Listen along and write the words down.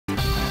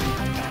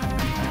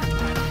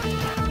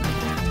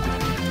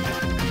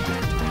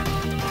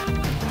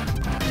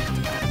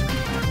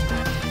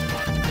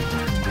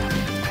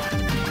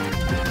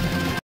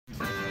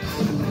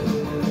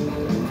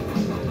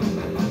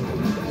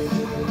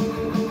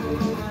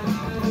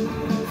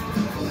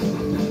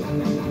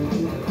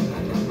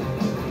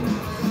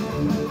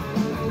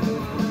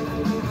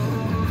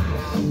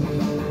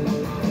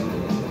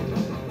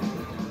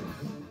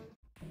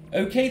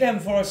Okay then,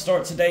 before I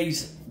start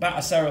today's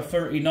Batocera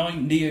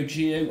 39 Neo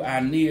Geo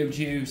and Neo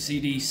Geo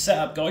CD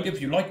setup guide,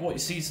 if you like what you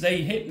see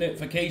today, hit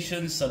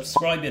notifications,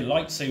 subscribe and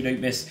like so you don't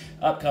miss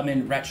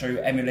upcoming retro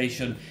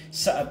emulation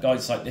setup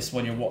guides like this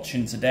one you're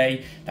watching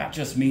today. That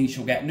just means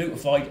you'll get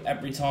notified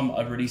every time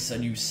I release a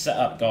new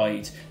setup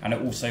guide, and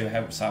it also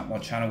helps out my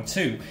channel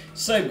too.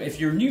 So if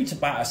you're new to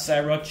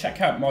Batocera,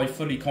 check out my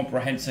fully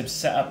comprehensive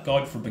setup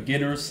guide for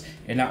beginners,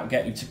 and that will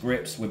get you to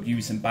grips with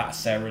using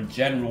Batocera in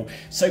general.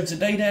 So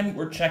today then,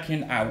 we're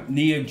checking out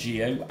Neo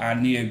Geo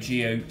and Neo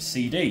Geo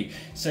CD.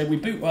 So we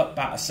boot up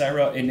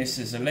Batocera, and this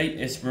is the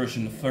latest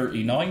version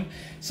 39.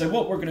 So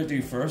what we're going to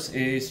do first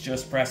is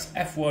just press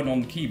F1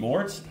 on the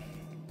keyboard.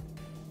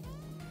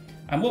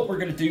 And what we're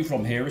going to do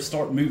from here is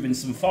start moving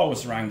some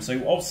files around. So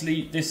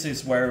obviously this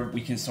is where we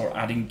can start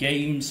adding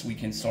games, we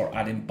can start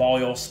adding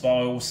BIOS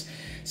files.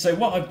 So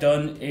what I've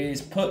done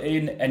is put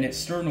in an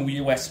external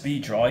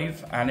USB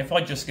drive, and if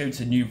I just go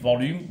to new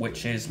volume,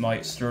 which is my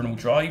external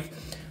drive,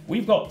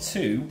 we've got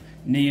two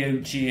Neo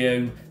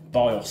Geo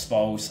BIOS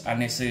files,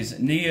 and this is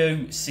Neo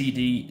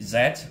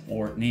CDZ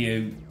or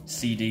Neo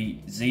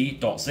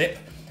CDZ.zip,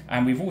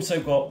 and we've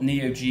also got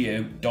Neo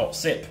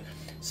Geo.zip.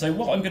 So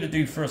what I'm going to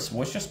do first of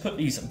all is just put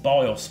these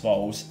BIOS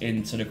files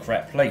into the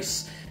correct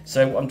place.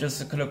 So I'm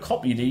just going to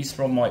copy these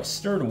from my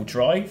external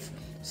drive.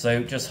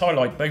 So just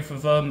highlight both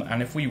of them,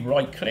 and if we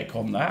right click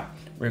on that,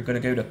 we're going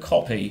to go to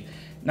copy.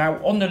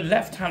 Now on the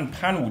left hand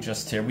panel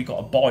just here, we got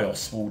a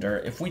BIOS folder.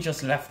 If we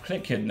just left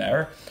click in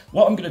there,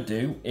 what I'm going to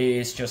do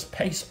is just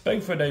paste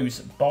both of those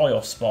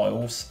BIOS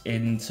files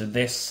into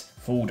this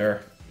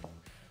folder.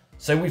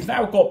 So we've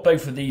now got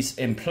both of these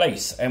in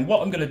place, and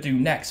what I'm going to do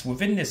next,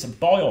 within this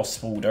BIOS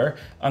folder,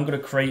 I'm going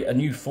to create a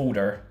new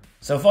folder.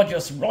 So if I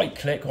just right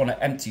click on an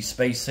empty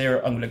space here,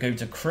 I'm going to go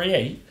to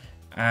create,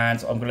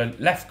 and I'm going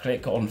to left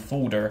click on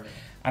folder,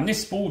 and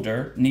this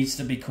folder needs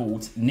to be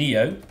called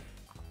Neo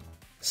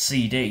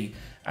CD.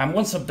 And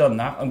once I've done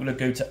that, I'm going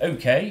to go to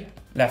OK,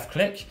 left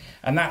click,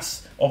 and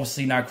that's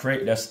obviously now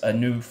created us a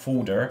new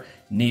folder,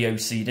 Neo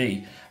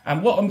CD.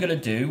 And what I'm going to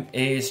do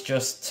is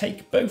just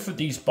take both of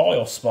these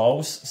BIOS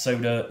files, so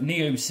the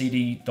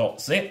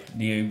neocd.zip,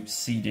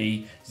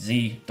 neocdz.zip,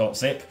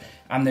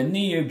 and the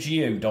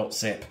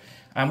neogeo.zip.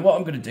 And what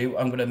I'm going to do,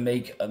 I'm going to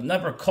make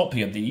another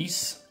copy of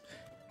these.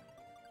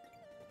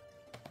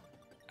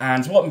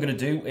 And what I'm going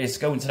to do is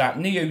go into that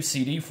Neo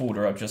CD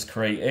folder I've just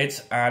created,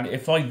 and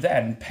if I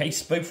then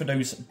paste both of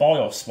those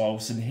BIOS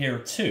files in here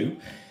too,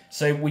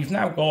 so we've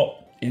now got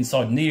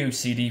inside Neo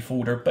CD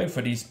folder both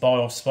of these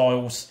BIOS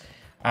files,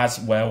 as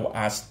well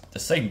as the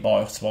same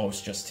BIOS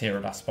files just here,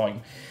 that's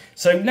fine.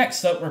 So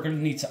next up, we're going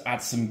to need to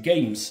add some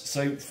games.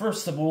 So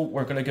first of all,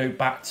 we're going to go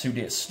back to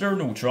the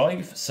external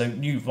drive, so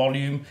new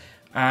volume,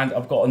 and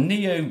I've got a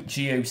Neo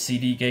Geo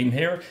CD game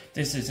here.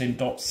 This is in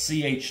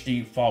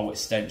 .chd file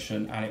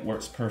extension, and it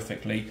works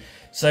perfectly.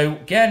 So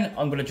again,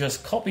 I'm going to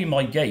just copy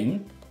my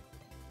game.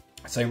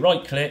 So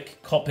right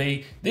click,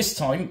 copy. This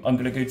time I'm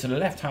going to go to the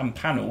left hand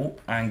panel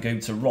and go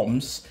to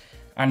ROMs,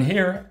 and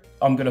here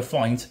I'm going to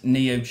find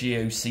Neo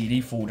Geo CD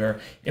folder.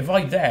 If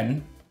I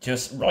then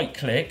just right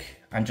click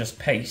and just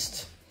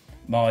paste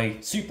my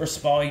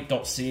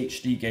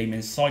superspy.chd game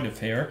inside of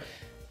here,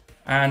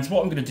 and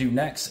what I'm going to do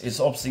next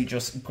is obviously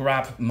just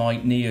grab my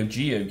Neo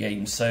Geo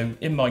game. So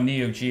in my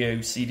Neo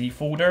Geo CD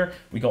folder,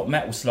 we got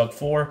Metal Slug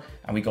 4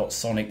 and we got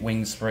Sonic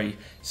Wings 3.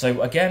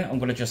 So again, I'm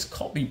going to just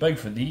copy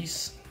both of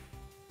these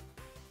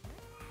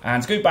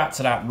and go back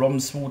to that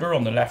ROMs folder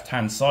on the left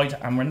hand side,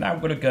 and we're now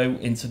going to go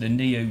into the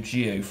Neo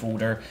Geo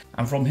folder,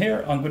 and from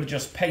here I'm going to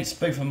just paste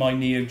both of my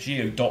Neo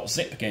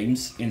Geo.zip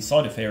games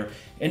inside of here,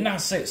 and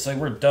that's it. So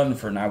we're done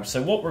for now. So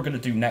what we're going to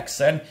do next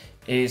then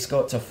is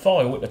go to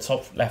file at the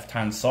top left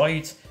hand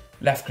side,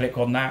 left click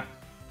on that,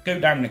 go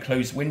down in the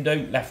close window,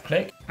 left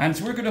click, and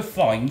we're going to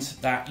find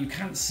that you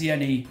can't see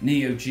any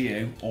Neo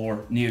Geo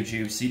or Neo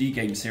Geo CD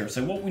games here.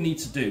 So what we need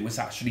to do is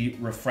actually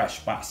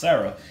refresh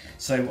Batocera.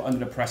 So I'm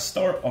going to press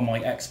start on my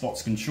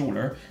Xbox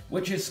controller,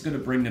 which is going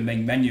to bring the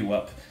main menu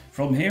up.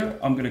 From here,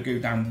 I'm going to go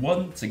down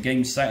one to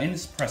game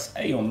settings, press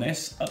A on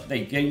this,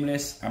 update game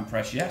list, and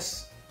press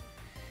yes.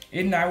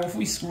 And now if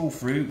we scroll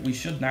through, we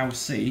should now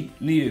see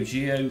Neo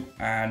Geo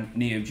and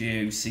Neo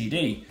Geo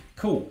CD.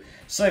 Cool.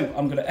 So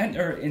I'm going to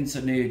enter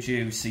into Neo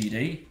Geo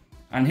CD,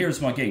 and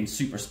here's my game,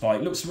 Super Spy.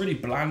 It looks really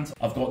bland.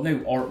 I've got no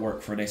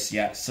artwork for this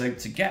yet. So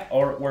to get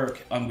artwork,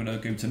 I'm going to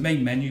go to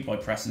main menu by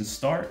pressing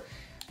start.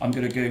 I'm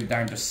going to go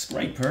down to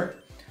Scraper,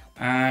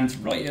 and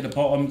right at the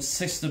bottom,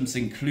 systems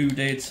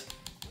included,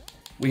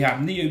 we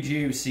have Neo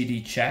Geo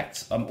CD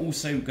checked. I'm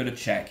also going to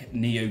check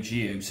Neo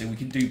Geo, so we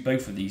can do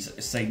both of these at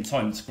the same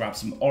time to grab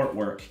some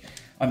artwork.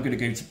 I'm going to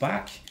go to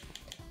back,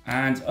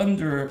 and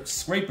under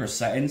Scraper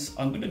settings,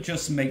 I'm going to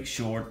just make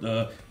sure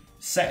the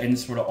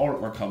settings for the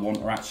artwork I want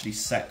are actually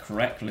set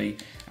correctly.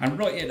 And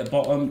right at the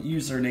bottom,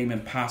 username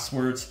and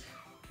password,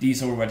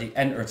 these are already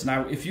entered.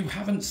 Now, if you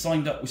haven't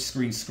signed up with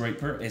Screen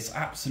Scraper, it's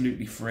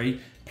absolutely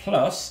free.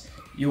 Plus,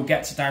 you'll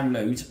get to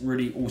download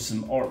really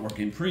awesome artwork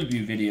in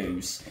preview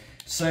videos.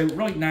 So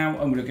right now,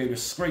 I'm going to go to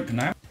Scraper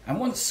now. And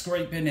once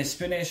scraping is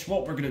finished,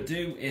 what we're going to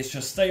do is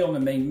just stay on the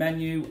main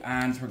menu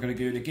and we're going to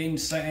go to game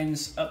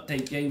settings,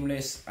 update game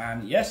list,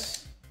 and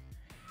yes.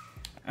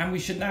 And we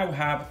should now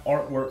have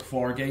artwork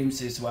for our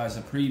games as well as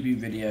a preview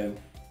video.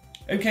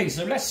 Okay,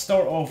 so let's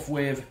start off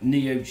with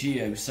Neo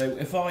Geo. So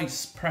if I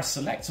press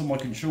select on my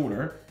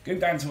controller, go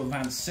down to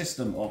advanced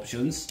system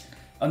options,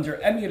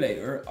 under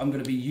emulator, I'm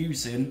going to be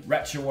using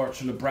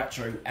RetroArch and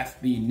Libretto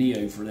FB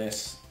Neo for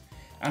this.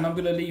 And I'm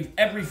going to leave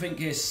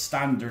everything as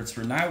standards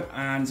for now,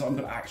 and I'm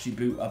going to actually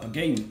boot up a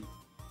game.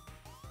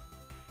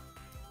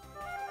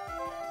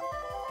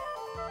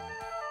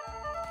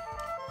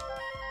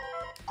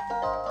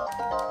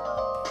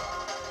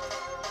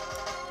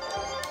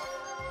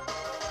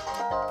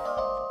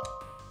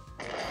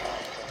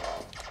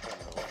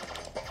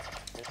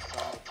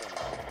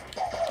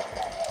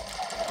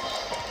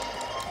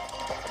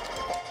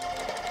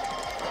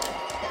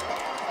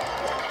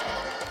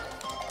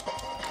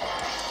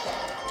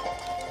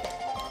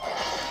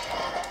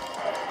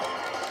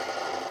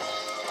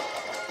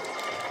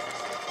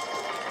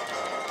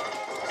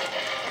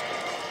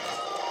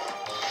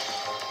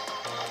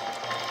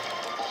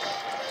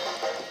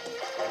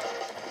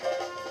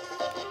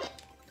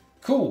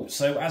 Cool,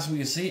 so as we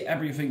can see,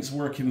 everything's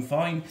working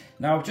fine.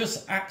 Now I've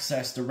just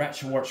accessed the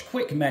RetroArch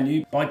quick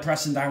menu by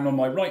pressing down on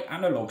my right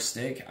analog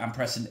stick and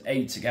pressing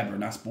A together,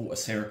 and that's brought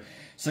us here.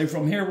 So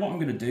from here, what I'm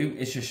going to do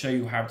is just show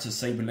you how to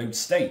save and load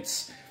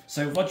states.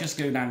 So if I just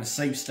go down to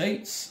save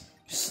states,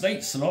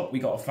 state slot, we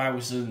got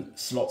 1,000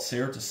 slots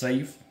here to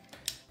save.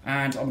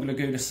 And I'm going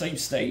to go to save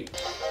state.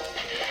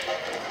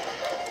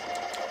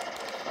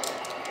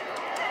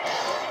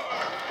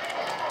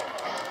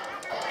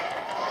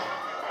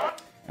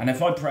 And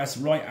if I press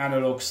right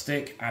analog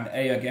stick and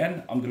A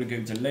again, I'm going to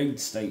go to load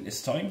state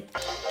this time.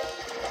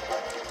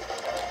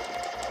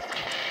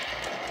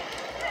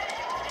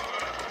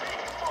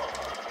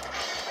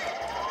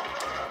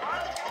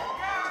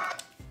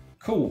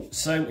 Cool,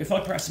 so if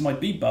I press my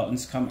B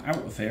buttons come out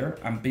of here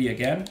and B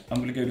again, I'm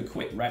going to go to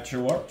quick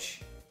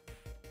RetroArch.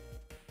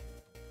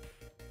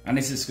 And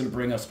this is going to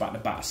bring us back to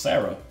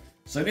Batocera.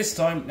 So this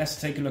time, let's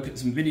take a look at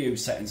some video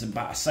settings in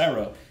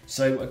Batocera.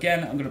 So again,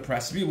 I'm going to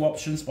press view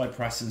options by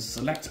pressing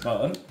select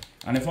button.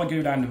 And if I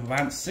go down to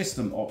advanced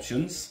system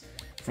options,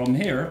 from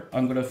here,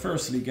 I'm going to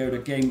firstly go to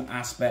game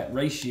aspect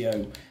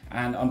ratio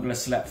and I'm going to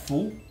select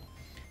full.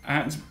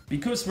 And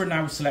because we're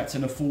now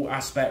selecting a full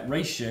aspect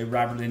ratio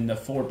rather than the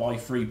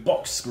 4:3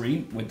 box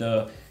screen with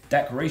the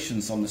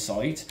decorations on the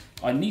side,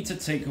 I need to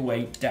take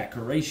away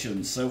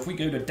decorations. So if we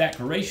go to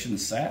decoration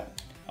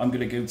set, I'm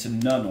going to go to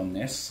none on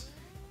this.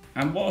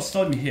 And whilst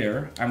I'm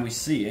here and we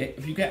see it,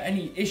 if you get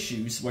any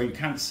issues where you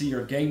can't see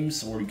your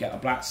games or you get a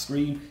black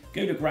screen,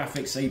 go to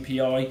Graphics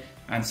API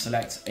and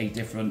select a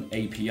different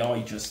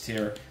API just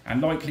here, and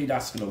likely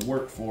that's going to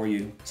work for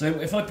you. So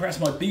if I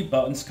press my B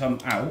button to come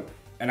out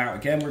and out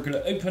again, we're going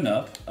to open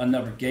up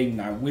another game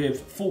now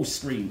with full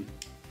screen.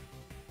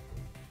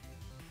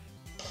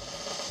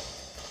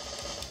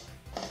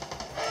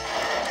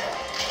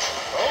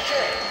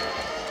 Okay.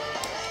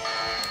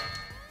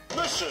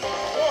 Mission 1,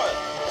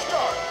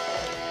 start.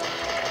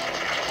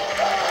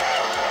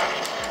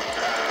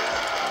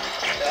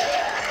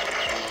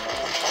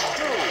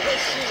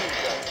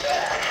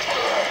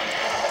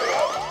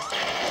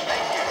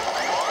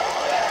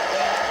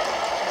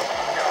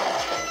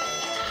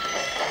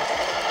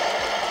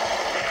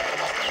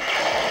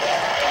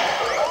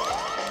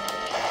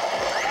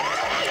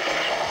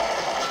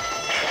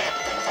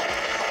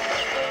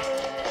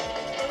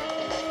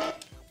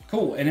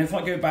 Cool, and if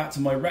I go back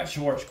to my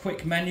RetroArch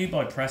quick menu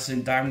by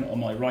pressing down on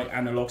my right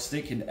analog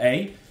stick in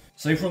A.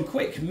 So from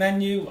quick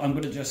menu, I'm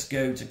going to just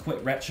go to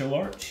quick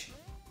RetroArch.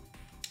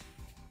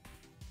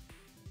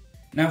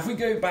 Now if we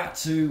go back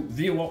to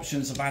view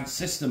options, advanced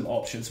system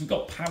options, we've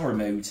got power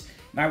mode.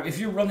 Now if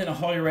you're running a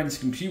higher end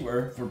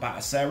computer for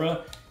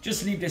Batocera,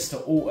 just leave this to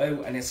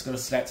auto and it's going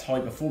to select high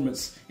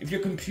performance. If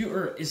your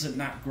computer isn't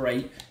that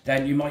great,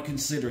 then you might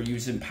consider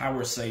using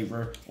power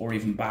saver or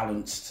even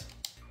balanced.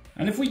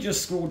 And if we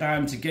just scroll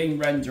down to game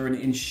rendering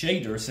in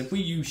shaders, if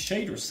we use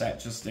shader set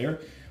just there,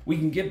 we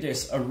can give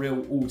this a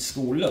real old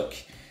school look.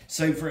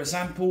 So for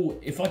example,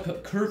 if I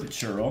put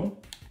curvature on,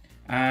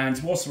 and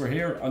whilst we're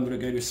here, I'm going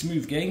to go to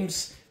smooth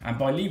games, and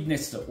by leaving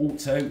this to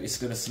auto, it's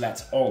going to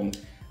select on.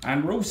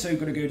 And we're also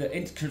going to go to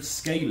integer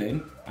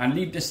scaling and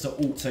leave this to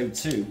auto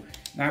too.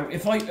 Now,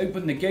 if I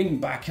open the game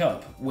back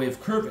up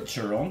with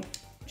curvature on,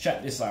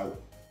 check this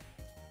out.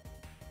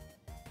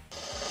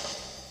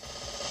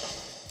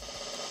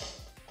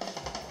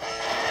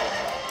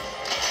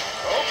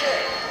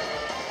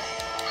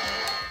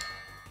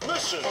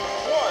 Mission 1,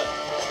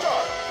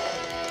 start.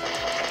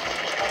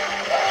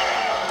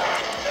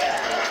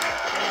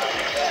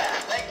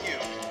 Thank you.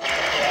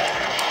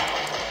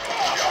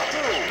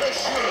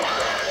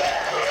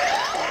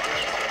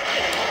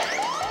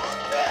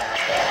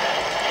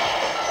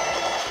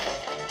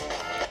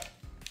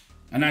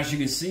 And as you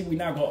can see, we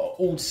now got an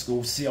old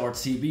school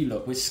CRTV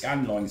look with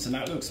scan lines, and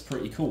that looks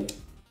pretty cool.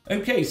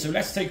 Okay, so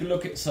let's take a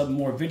look at some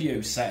more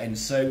video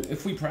settings. So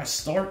if we press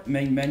start,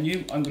 main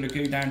menu, I'm going to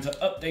go down to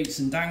updates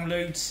and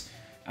downloads.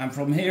 And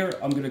from here,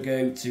 I'm going to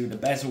go to the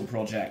bezel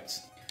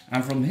project.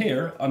 And from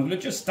here, I'm going to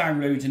just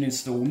download and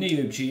install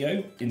Neo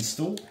Geo,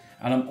 install.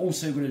 And I'm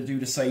also going to do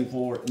the same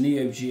for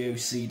Neo Geo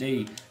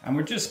CD. And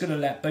we're just going to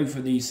let both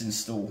of these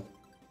install.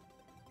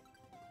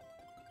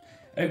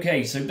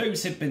 Okay, so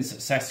those have been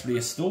successfully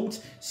installed.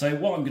 So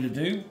what I'm going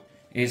to do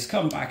is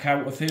come back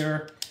out of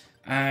here.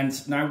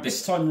 And now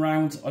this time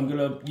around, I'm going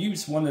to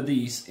use one of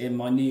these in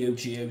my Neo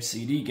Geo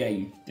CD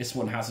game. This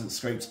one hasn't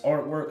scraped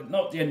artwork,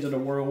 not the end of the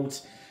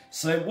world.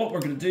 So what we're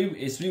going to do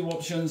is view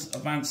options,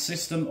 advanced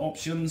system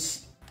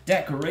options,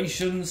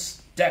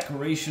 decorations,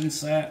 decoration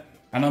set.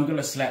 And I'm going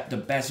to select the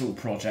bezel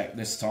project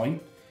this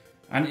time.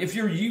 And if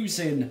you're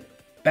using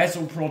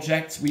bezel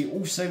project, we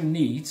also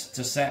need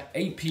to set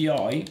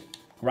API,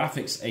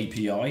 graphics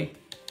API,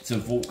 to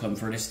Vulkan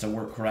for this to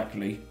work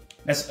correctly.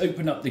 Let's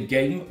open up the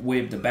game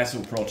with the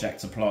bezel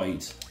project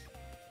applied.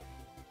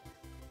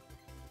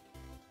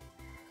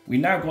 We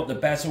now got the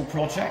bezel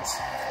project.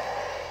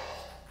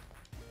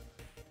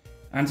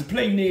 And to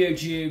play Neo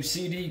Geo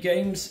CD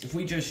games, if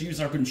we just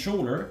use our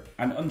controller,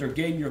 and under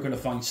game you're going to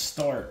find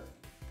start.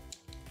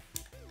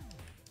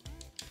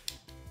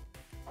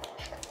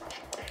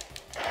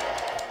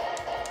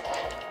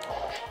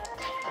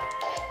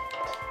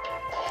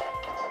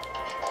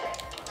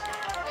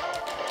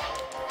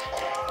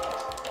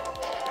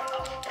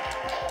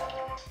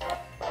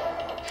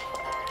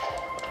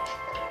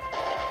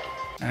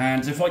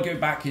 And if I go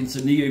back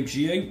into Neo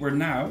Geo, we're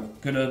now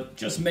going to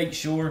just make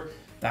sure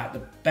that the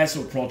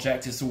bezel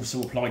project is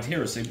also applied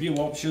here. So view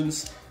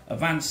options,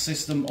 advanced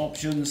system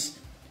options,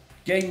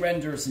 game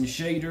renders and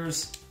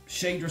shaders,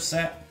 shader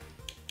set.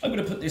 I'm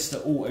going to put this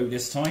to auto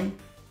this time.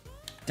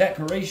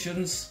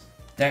 Decorations,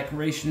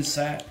 decoration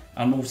set.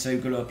 I'm also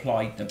going to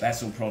apply the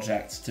bezel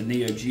project to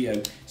Neo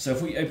Geo. So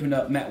if we open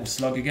up Metal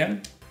Slug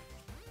again.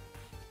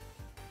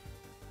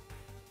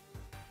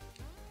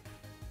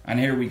 And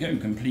here we go,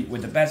 complete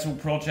with the bezel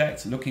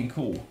project, looking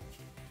cool. Okay.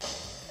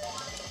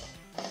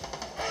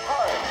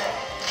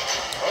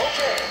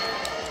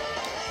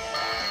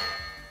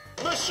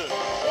 Mission 1,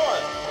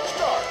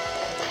 start.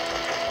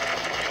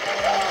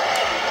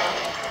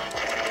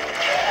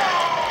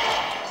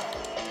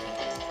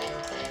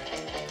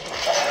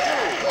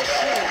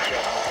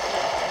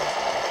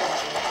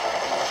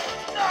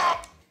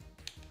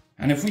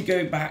 And if we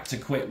go back to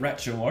quit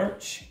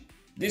RetroArch,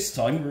 this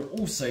time we're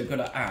also going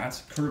to add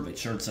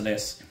curvature to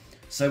this.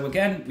 So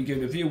again, we go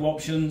to view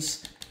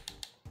options,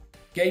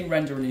 game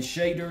rendering and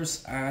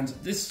shaders, and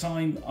this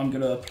time I'm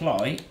going to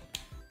apply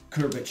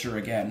curvature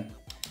again.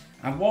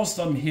 And whilst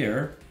I'm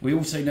here, we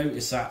also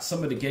notice that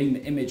some of the game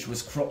image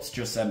was cropped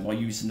just then by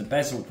using the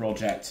bezel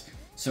project.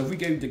 So if we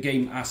go to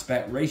game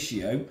aspect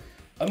ratio,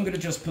 I'm going to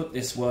just put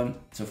this one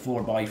to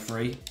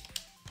 4:3.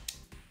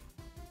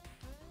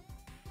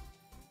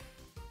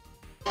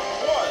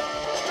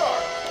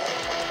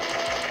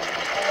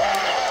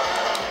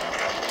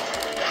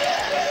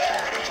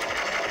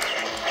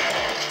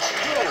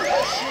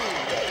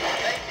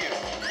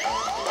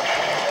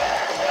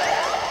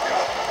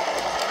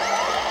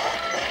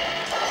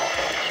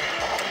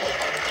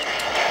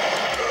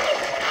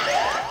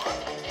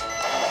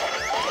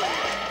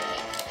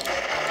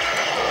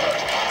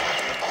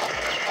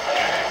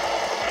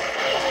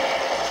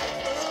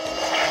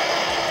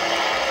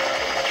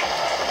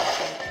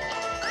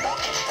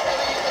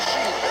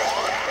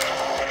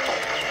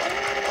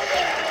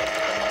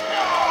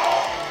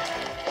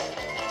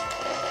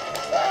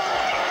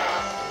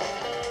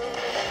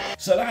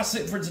 So that's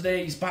it for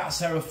today's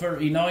Batocera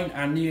V40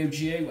 and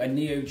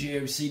Neo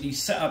Geo CD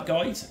setup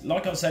guide.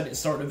 Like I said at the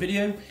start of the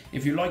video,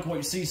 if you like what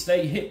you see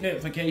today, hit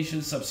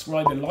notifications,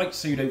 subscribe and like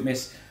so you don't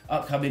miss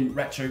upcoming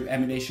retro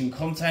emulation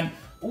content.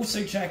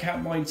 Also check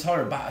out my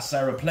entire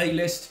Batocera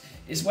playlist,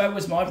 as well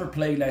as my other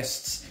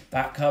playlists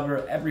that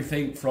cover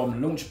everything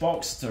from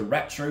Launchbox to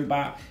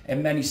RetroBat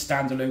and many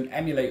standalone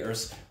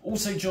emulators.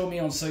 Also join me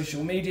on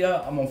social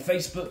media. I'm on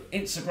Facebook,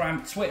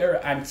 Instagram, Twitter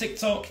and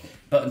TikTok.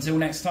 But until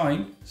next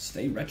time,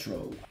 stay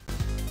retro.